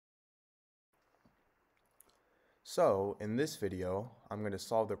So in this video, I'm going to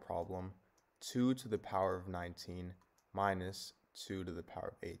solve the problem 2 to the power of 19 minus 2 to the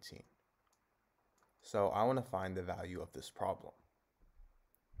power of 18. So I want to find the value of this problem.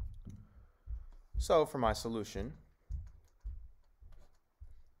 So for my solution,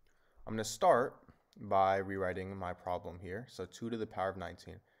 I'm going to start by rewriting my problem here. So 2 to the power of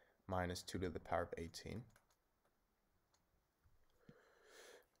 19 minus 2 to the power of 18.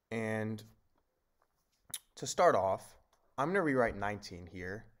 And to start off, I'm going to rewrite 19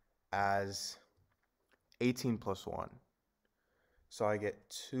 here as 18 plus 1. So I get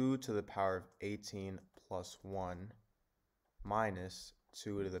 2 to the power of 18 plus 1 minus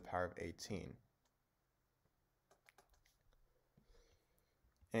 2 to the power of 18.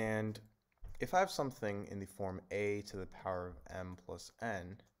 And if I have something in the form a to the power of m plus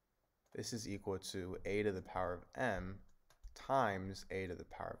n, this is equal to a to the power of m times a to the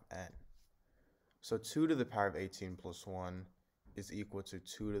power of n. So 2 to the power of 18 plus 1 is equal to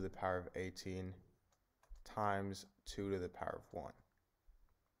 2 to the power of 18 times 2 to the power of 1.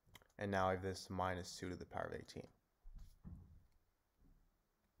 And now I have this minus 2 to the power of 18.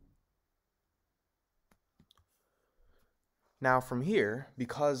 Now from here,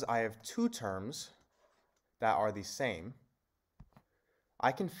 because I have two terms that are the same,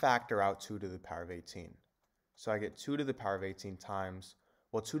 I can factor out 2 to the power of 18. So I get 2 to the power of 18 times,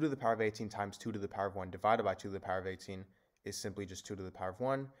 2 to the power of 18 times 2 to the power of 1 divided by 2 to the power of 18 is simply just 2 to the power of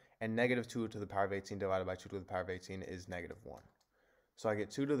 1, and negative 2 to the power of 18 divided by 2 to the power of 18 is negative 1. So I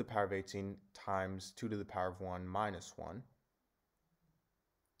get 2 to the power of 18 times 2 to the power of 1 minus 1.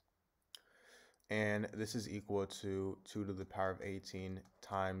 And this is equal to 2 to the power of 18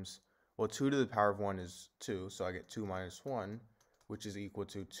 times, 2 to the power of 1 is 2, so I get 2 minus 1, which is equal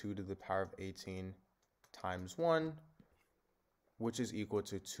to 2 to the power of 18 times 1, which is equal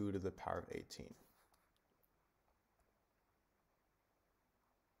to 2 to the power of 18.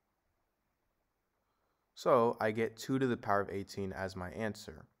 So I get 2 to the power of 18 as my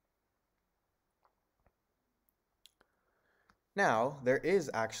answer. Now, there is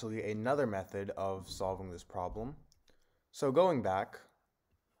actually another method of solving this problem. So going back,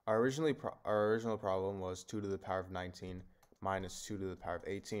 our original problem was 2 to the power of 19 minus 2 to the power of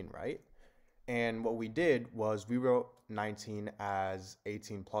 18, right? And what we did was we wrote 19 as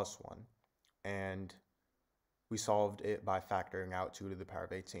 18 plus 1, and we solved it by factoring out 2 to the power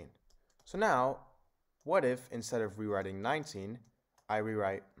of 18. So now, what if instead of rewriting 19, I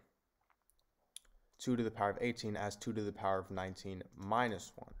rewrite 2 to the power of 18 as 2 to the power of 19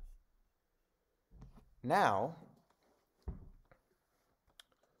 minus 1. Now,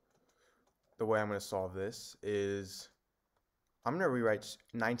 the way I'm going to solve this is I'm going to rewrite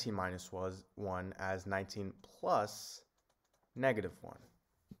 19 minus 1 as 19 plus negative 1.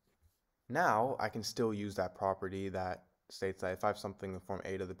 Now, I can still use that property that states that if I have something in the form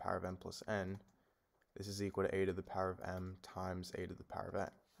a to the power of m plus n, this is equal to a to the power of m times a to the power of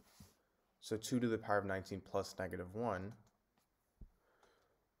n. So 2 to the power of 19 plus negative 1,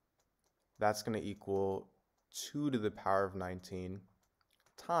 that's going to equal 2 to the power of 19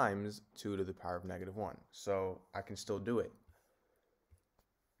 times 2 to the power of negative 1. So I can still do it.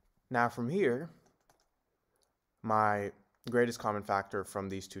 Now from here, my greatest common factor from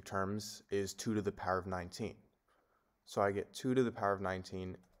these two terms is 2 to the power of 19. So I get 2 to the power of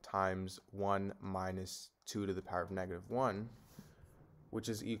 19 times 1 minus 2 to the power of negative 1, which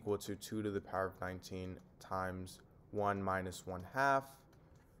is equal to 2 to the power of 19 times 1 minus 1/2,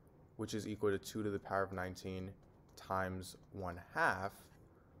 which is equal to 2 to the power of 19 times 1/2,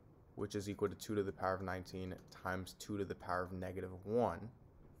 which is equal to 2 to the power of 19 times 2 to the power of negative 1.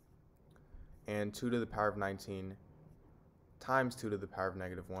 And 2 to the power of 19 times 2 to the power of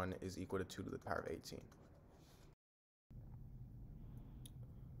negative 1 is equal to 2 to the power of 18.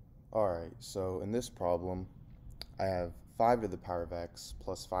 Alright, so in this problem, I have 5 to the power of x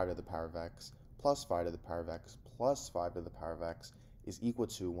plus 5 to the power of x plus 5 to the power of x plus 5 to the power of x is equal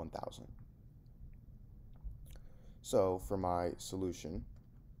to 1,000. So for my solution,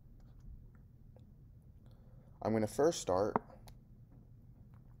 I'm going to first start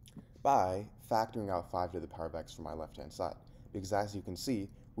by factoring out 5 to the power of x from my left-hand side. Because as you can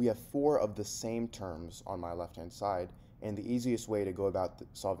see, we have 4 of the same terms on my left-hand side, and the easiest way to go about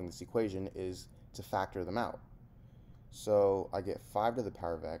solving this equation is to factor them out. So I get 5 to the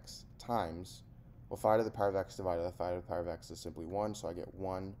power of x times, 5 to the power of x divided by 5 to the power of x is simply 1, so I get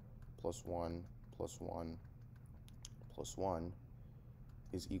 1 plus 1 plus 1 plus 1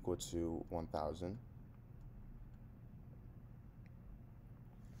 is equal to 1,000.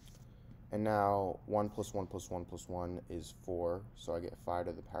 And now 1 plus 1 plus 1 plus 1 is 4, so I get 5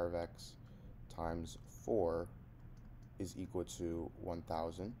 to the power of x times 4 is equal to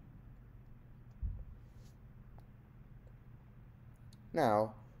 1,000.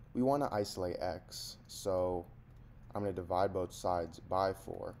 Now, we want to isolate x, so I'm going to divide both sides by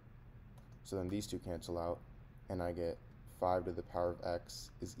 4. So then these two cancel out, and I get 5 to the power of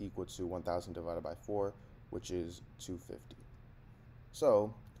x is equal to 1,000 divided by 4, which is 250.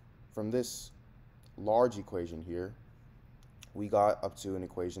 So, from this large equation here, we got up to an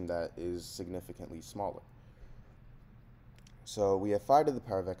equation that is significantly smaller. So we have 5 to the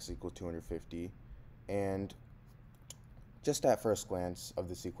power of x equals 250, and just at first glance of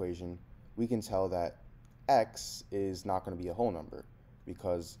this equation, we can tell that x is not going to be a whole number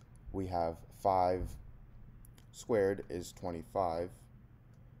because we have 5 squared is 25,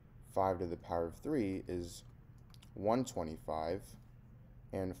 5 to the power of 3 is 125,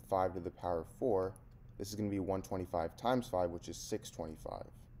 and 5 to the power of 4, this is going to be 125 times 5, which is 625.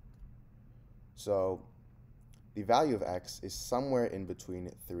 So the value of x is somewhere in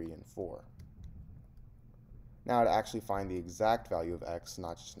between 3 and 4. Now, to actually find the exact value of x,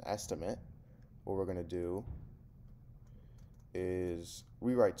 not just an estimate, what we're going to do is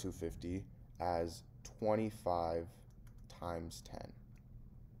rewrite 250 as 25 times 10.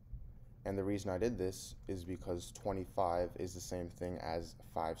 And the reason I did this is because 25 is the same thing as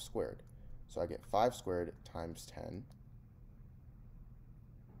 5 squared. So I get 5 squared times 10.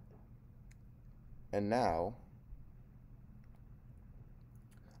 And now,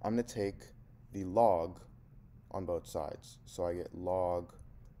 I'm going to take the log on both sides. So I get log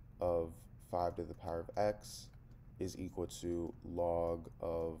of 5 to the power of x is equal to log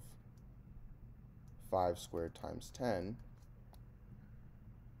of 5 squared times 10.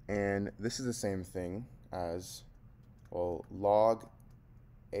 And this is the same thing as, well, log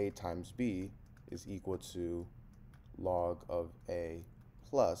a times b is equal to log of a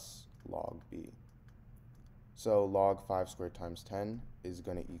plus log b. So log 5 squared times 10 is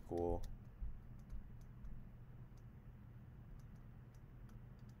going to equal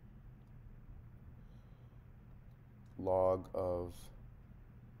log of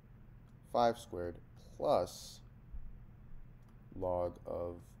 5 squared plus log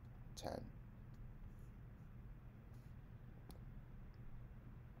of 10.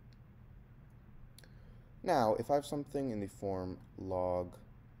 Now, if I have something in the form log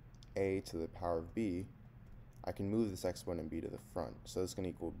a to the power of b, I can move this exponent b to the front. So this is going to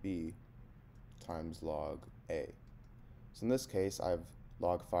equal b times log a. So in this case, I have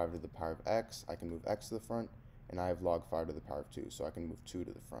log 5 to the power of x. I can move x to the front. And I have log 5 to the power of 2, so I can move 2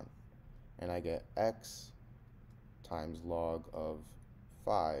 to the front. And I get x times log of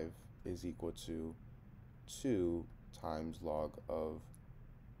 5 is equal to 2 times log of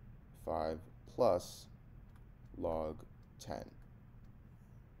 5 plus log 10.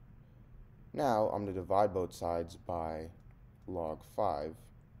 Now I'm going to divide both sides by log 5.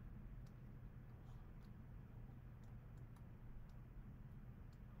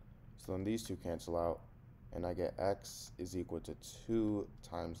 So then these two cancel out, and I get x is equal to 2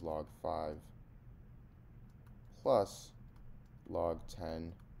 times log 5 plus log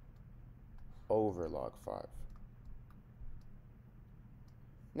 10 over log 5.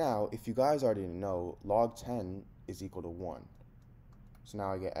 Now, if you guys already know, log 10 is equal to 1. So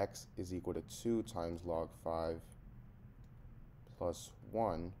now I get x is equal to 2 times log 5 plus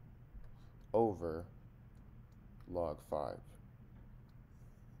 1 over log 5.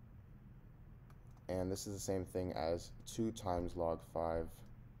 And this is the same thing as 2 times log 5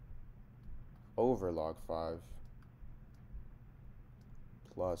 over log 5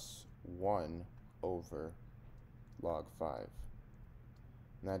 plus 1 over log 5.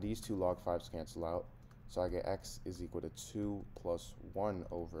 Now these two log 5s cancel out, so I get x is equal to 2 plus 1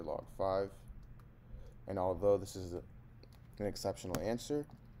 over log 5. And although this is an exceptional answer,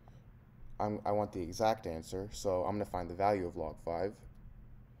 I want the exact answer, so I'm going to find the value of log 5.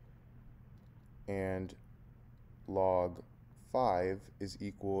 And log 5 is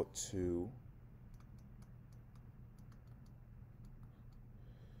equal to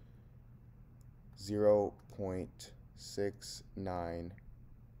 0.699,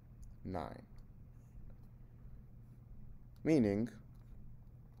 meaning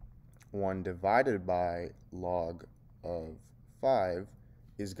 1 divided by log of 5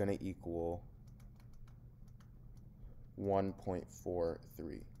 is going to equal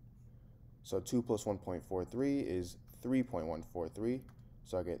 1.43. So 2 plus 1.43 is 3.143.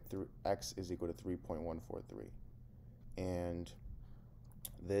 So I get x is equal to 3.143. And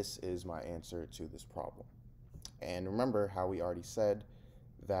this is my answer to this problem. And remember how we already said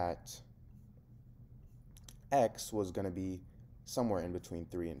that x was going to be somewhere in between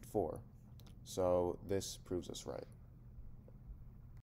 3 and 4. So this proves us right.